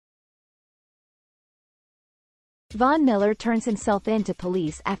Von Miller turns himself in to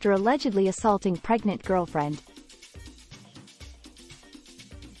police after allegedly assaulting pregnant girlfriend.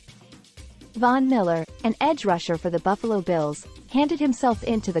 Von Miller, an edge rusher for the Buffalo Bills, handed himself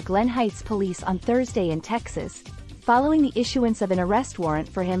in to the Glen Heights police on Thursday in Texas, following the issuance of an arrest warrant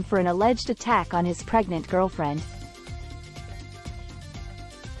for him for an alleged attack on his pregnant girlfriend.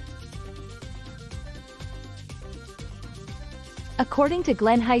 According to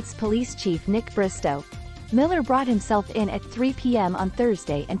Glen Heights Police Chief Nick Bristow, Miller brought himself in at 3 p.m. on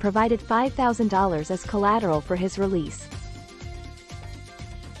Thursday and provided $5,000 as collateral for his release.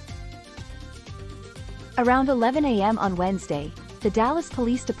 Around 11 a.m. on Wednesday, the Dallas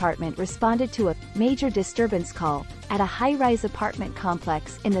Police Department responded to a major disturbance call at a high-rise apartment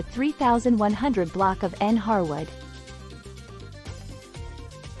complex in the 3100 block of N. Harwood.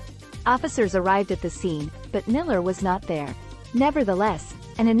 Officers arrived at the scene, but Miller was not there. Nevertheless,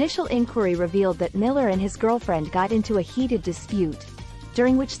 an initial inquiry revealed that Miller and his girlfriend got into a heated dispute,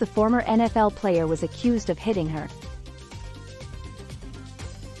 during which the former NFL player was accused of hitting her.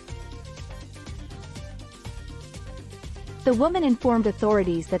 The woman informed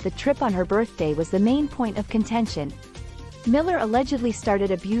authorities that the trip on her birthday was the main point of contention. Miller allegedly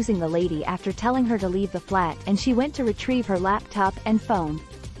started abusing the lady after telling her to leave the flat, and she went to retrieve her laptop and phone.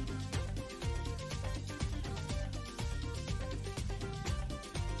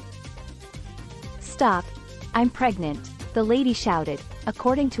 "Stop! I'm pregnant," the lady shouted,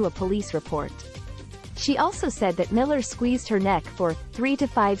 according to a police report. She also said that Miller squeezed her neck for 3 to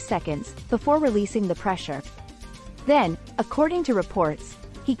 5 seconds, before releasing the pressure. Then, according to reports,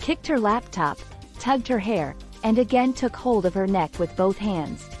 he kicked her laptop, tugged her hair, and again took hold of her neck with both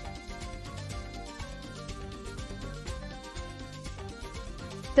hands.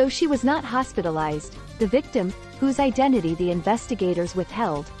 Though she was not hospitalized, the victim, whose identity the investigators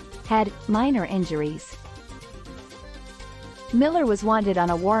withheld, had minor injuries. Miller was wanted on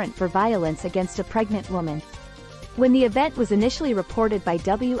a warrant for violence against a pregnant woman. When the event was initially reported by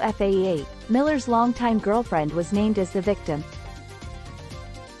WFAA, Miller's longtime girlfriend was named as the victim.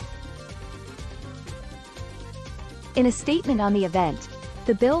 In a statement on the event,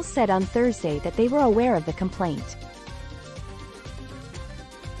 the Bills said on Thursday that they were aware of the complaint.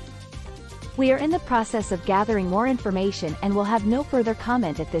 "We are in the process of gathering more information and will have no further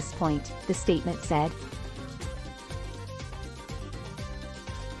comment at this point," the statement said.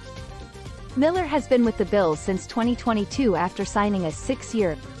 Miller has been with the Bills since 2022 after signing a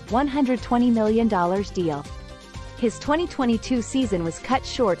 6-year, $120 million deal. His 2022 season was cut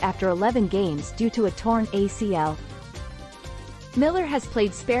short after 11 games due to a torn ACL. Miller has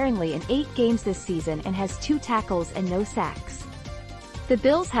played sparingly in 8 games this season and has 2 tackles and no sacks. The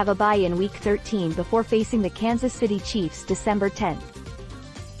Bills have a bye in Week 13 before facing the Kansas City Chiefs December 10.